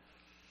whatever.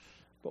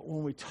 But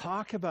when we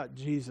talk about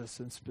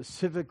Jesus and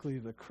specifically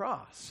the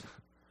cross,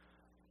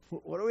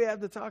 what do we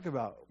have to talk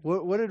about?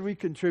 What did we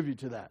contribute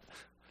to that?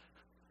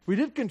 We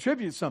did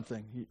contribute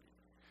something.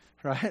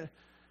 Right?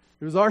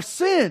 It was our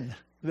sin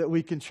that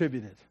we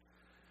contributed.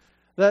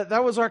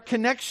 That was our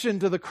connection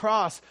to the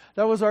cross.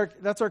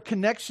 That's our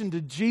connection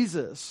to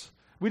Jesus.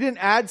 We didn't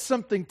add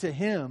something to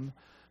Him.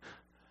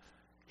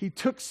 He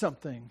took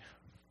something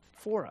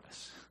for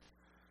us.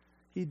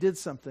 He did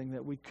something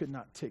that we could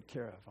not take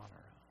care of on our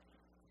own.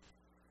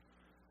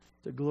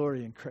 The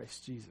glory in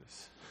Christ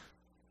Jesus.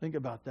 Think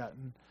about that.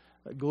 And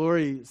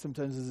glory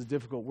sometimes is a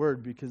difficult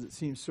word because it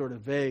seems sort of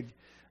vague.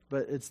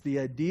 But it's the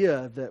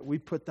idea that we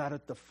put that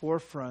at the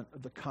forefront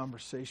of the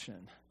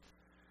conversation.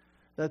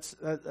 That's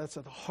at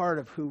the heart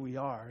of who we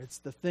are. It's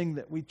the thing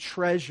that we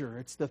treasure.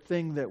 It's the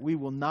thing that we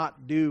will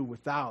not do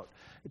without.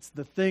 It's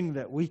the thing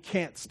that we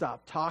can't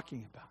stop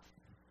talking about.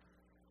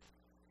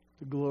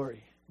 The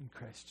glory in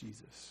Christ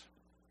Jesus.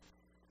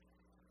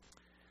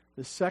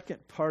 The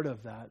second part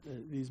of that,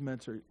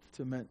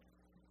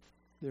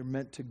 they're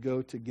meant to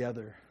go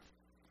together,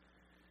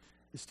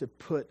 is to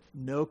put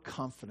no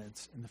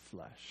confidence in the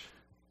flesh.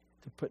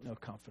 To put no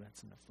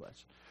confidence in the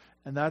flesh.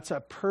 And that's a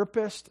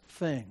purposed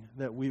thing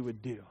that we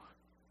would do.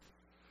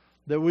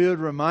 That we would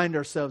remind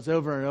ourselves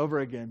over and over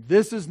again,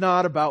 this is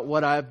not about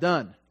what I've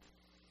done.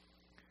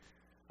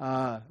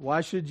 Why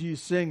should you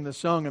sing the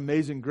song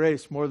Amazing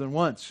Grace more than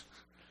once?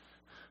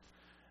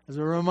 As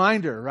a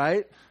reminder,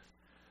 right?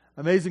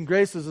 Amazing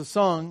Grace is a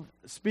song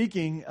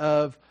speaking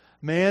of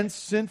man's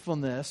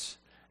sinfulness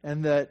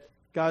and that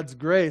God's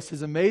grace,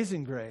 His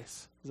amazing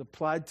grace, is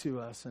applied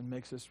to us and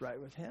makes us right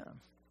with Him.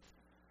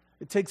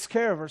 It takes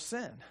care of our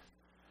sin.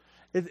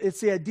 It's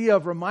the idea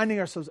of reminding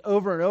ourselves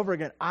over and over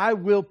again, I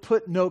will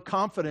put no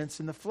confidence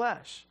in the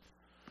flesh.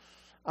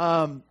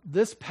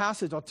 This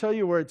passage, I'll tell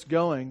you where it's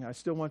going. I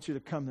still want you to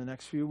come the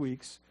next few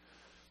weeks.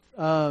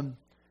 Paul's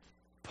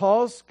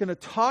going to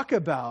talk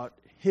about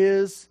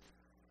the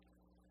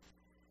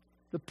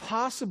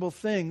possible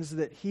things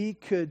that he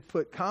could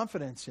put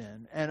confidence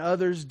in and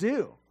others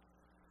do.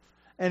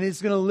 And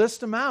he's going to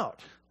list them out.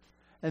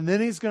 And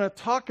then he's going to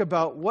talk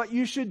about what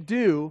you should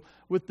do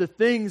with the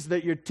things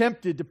that you're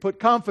tempted to put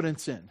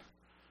confidence in.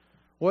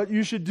 What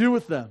you should do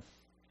with them.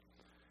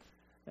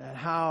 And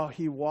how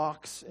he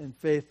walks in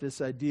faith, this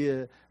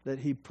idea that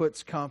he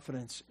puts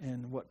confidence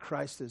in what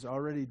Christ has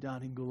already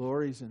done. He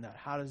glories in that.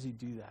 How does he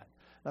do that?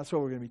 That's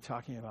what we're going to be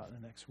talking about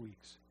in the next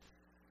weeks.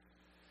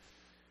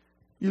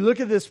 You look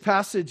at this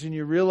passage and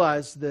you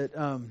realize that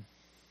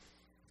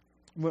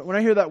when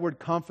I hear that word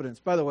confidence,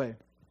 by the way,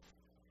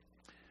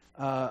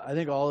 I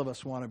think all of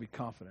us want to be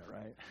confident,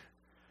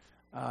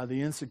 right?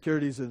 The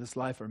insecurities of this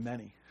life are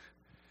many.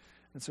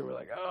 And so we're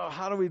like, oh,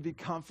 how do we be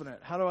confident?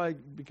 How do I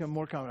become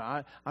more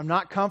confident? I'm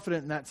not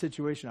confident in that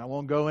situation. I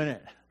won't go in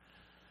it.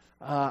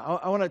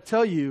 I want to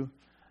tell you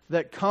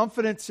that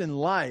confidence in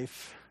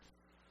life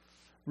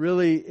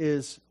really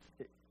is,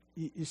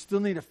 you still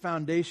need a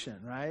foundation,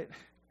 right?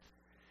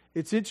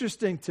 It's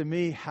interesting to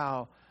me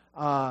how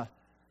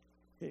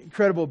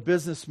incredible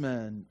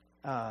businessmen,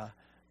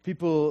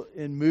 people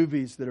in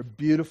movies that are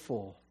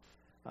beautiful.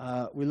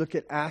 We look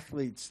at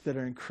athletes that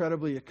are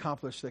incredibly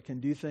accomplished, that can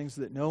do things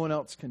that no one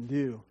else can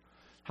do.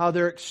 How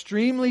they're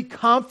extremely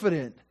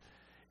confident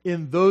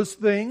in those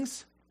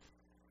things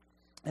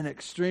and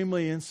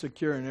extremely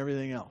insecure in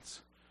everything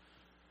else.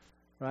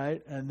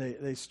 right? And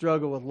they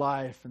struggle with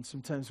life. And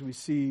sometimes we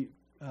see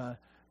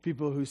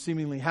people who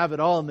seemingly have it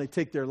all and they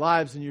take their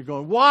lives and you're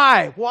going,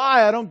 why?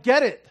 Why? I don't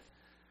get it.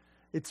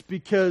 It's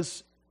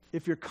because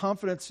if your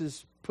confidence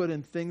is put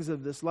in things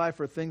of this life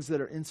or things that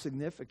are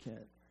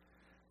insignificant,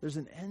 there's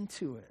an end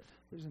to it.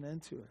 There's an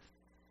end to it.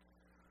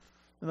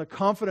 And the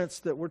confidence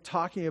that we're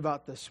talking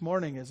about this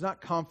morning is not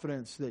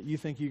confidence that you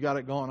think you got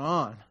it going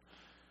on.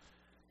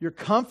 Your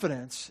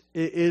confidence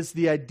is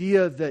the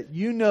idea that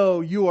you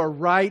know you are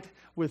right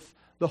with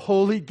the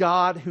holy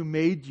God who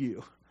made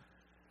you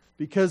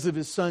because of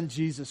His Son,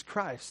 Jesus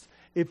Christ.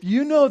 If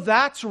you know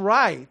that's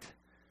right,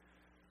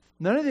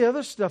 none of the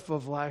other stuff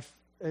of life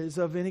is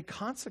of any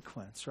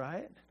consequence,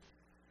 right?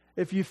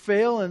 If you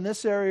fail in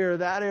this area or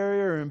that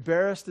area or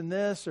embarrassed in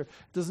this or it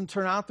doesn't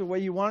turn out the way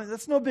you want it,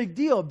 that's no big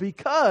deal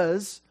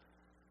because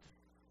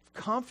of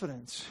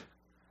confidence,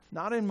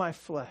 not in my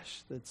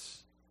flesh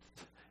that's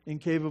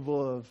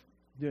incapable of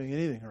doing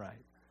anything right.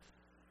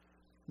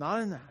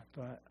 Not in that,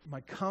 but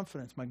my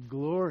confidence, my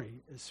glory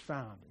is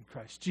found in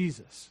Christ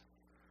Jesus.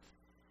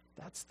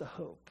 That's the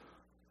hope.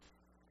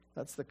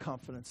 That's the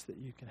confidence that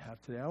you can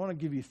have today. I want to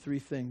give you 3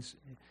 things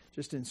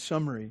just in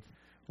summary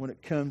when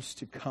it comes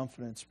to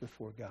confidence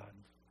before God.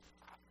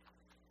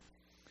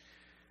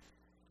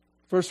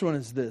 First one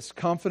is this: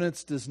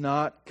 confidence does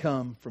not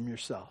come from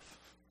yourself.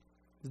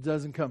 It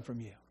doesn't come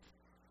from you.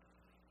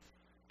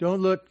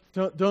 Don't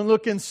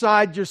look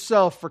inside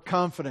yourself for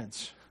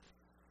confidence.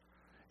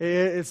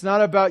 It's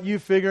not about you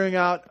figuring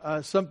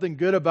out something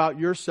good about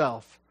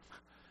yourself,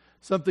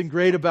 something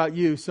great about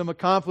you, some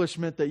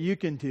accomplishment that you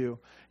can do.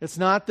 It's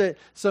not that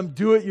some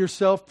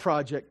do-it-yourself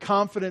project.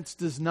 Confidence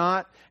does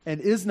not and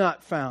is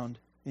not found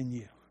in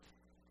you.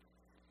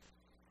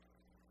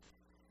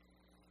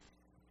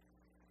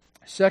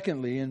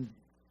 Secondly, in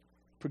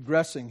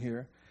progressing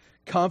here,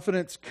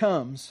 confidence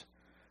comes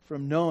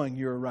from knowing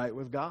you're right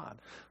with God.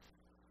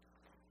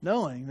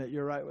 Knowing that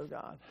you're right with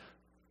God.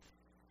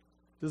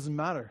 Doesn't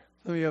matter.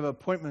 Some of you have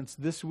appointments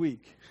this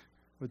week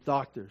with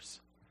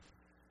doctors.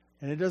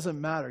 And it doesn't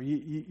matter.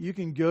 You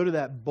can go to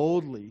that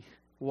boldly.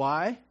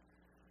 Why?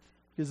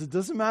 Because it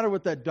doesn't matter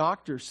what that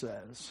doctor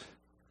says.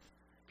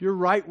 If you're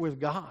right with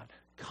God,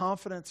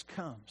 confidence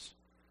comes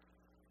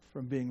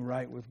from being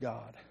right with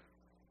God.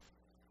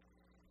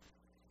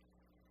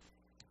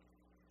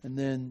 And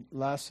then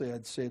lastly,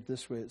 I'd say it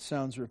this way. It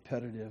sounds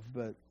repetitive,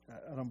 but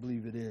I don't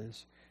believe it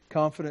is.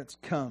 Confidence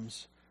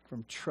comes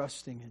from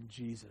trusting in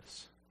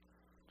Jesus.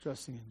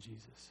 Trusting in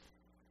Jesus.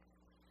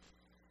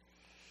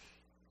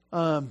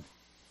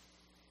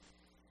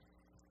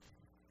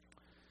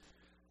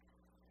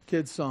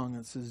 Kid song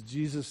that says,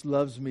 Jesus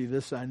loves me,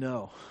 this I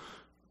know.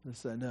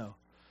 This I know.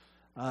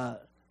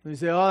 You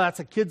say, oh, that's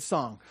a kid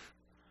song.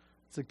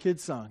 It's a kid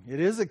song. It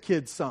is a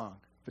kid song.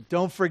 But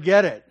don't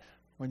forget it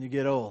when you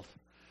get old.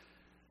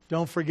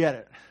 Don't forget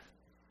it.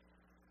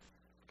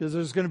 Because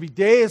there's going to be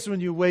days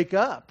when you wake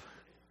up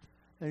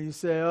and you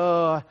say,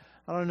 oh,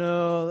 I don't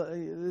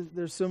know,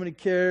 there's so many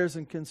cares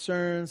and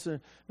concerns, and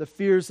the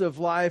fears of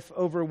life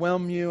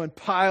overwhelm you and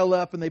pile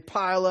up, and they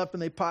pile up,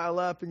 and they pile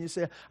up, and you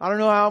say, I don't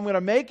know how I'm going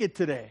to make it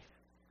today.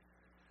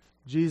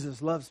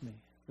 Jesus loves me,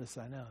 this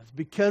I know. It's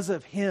because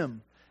of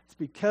Him. It's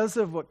because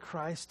of what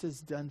Christ has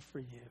done for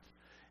you.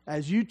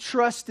 As you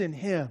trust in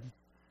Him,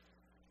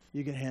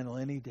 you can handle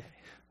any day.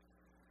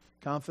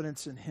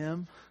 Confidence in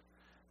Him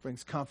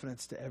brings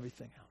confidence to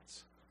everything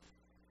else.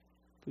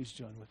 Please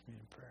join with me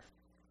in prayer.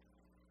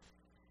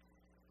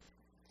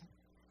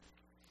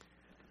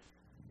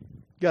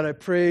 God, I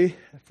pray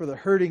for the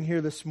hurting here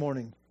this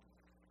morning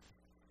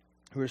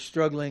who are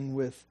struggling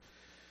with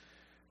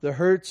the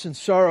hurts and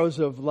sorrows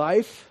of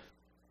life,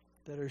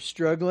 that are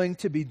struggling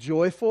to be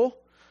joyful.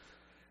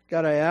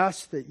 God, I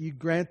ask that you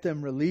grant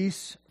them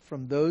release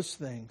from those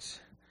things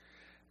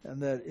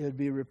and that it would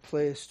be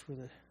replaced with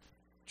a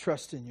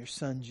trust in your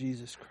Son,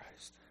 Jesus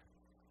Christ.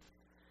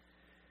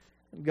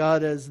 And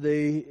God, as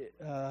they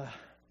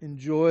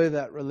enjoy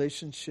that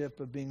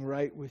relationship of being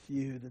right with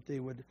you, that they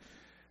would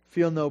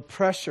feel no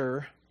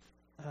pressure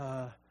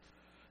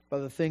by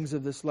the things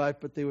of this life,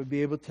 but they would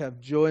be able to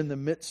have joy in the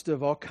midst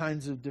of all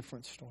kinds of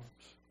different storms.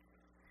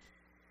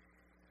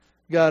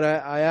 God,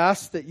 I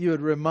ask that you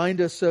would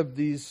remind us of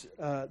this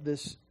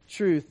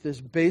truth, this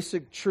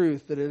basic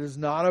truth, that it is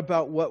not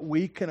about what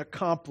we can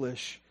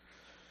accomplish,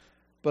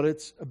 but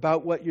it's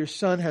about what your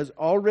Son has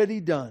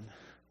already done.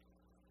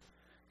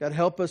 God,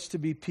 help us to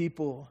be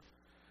people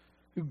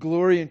who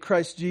glory in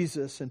Christ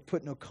Jesus and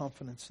put no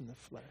confidence in the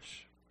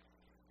flesh.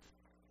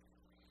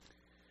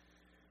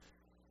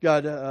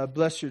 God,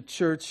 bless your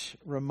church.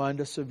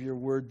 Remind us of your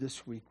word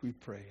this week, we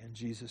pray. In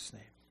Jesus'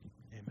 name.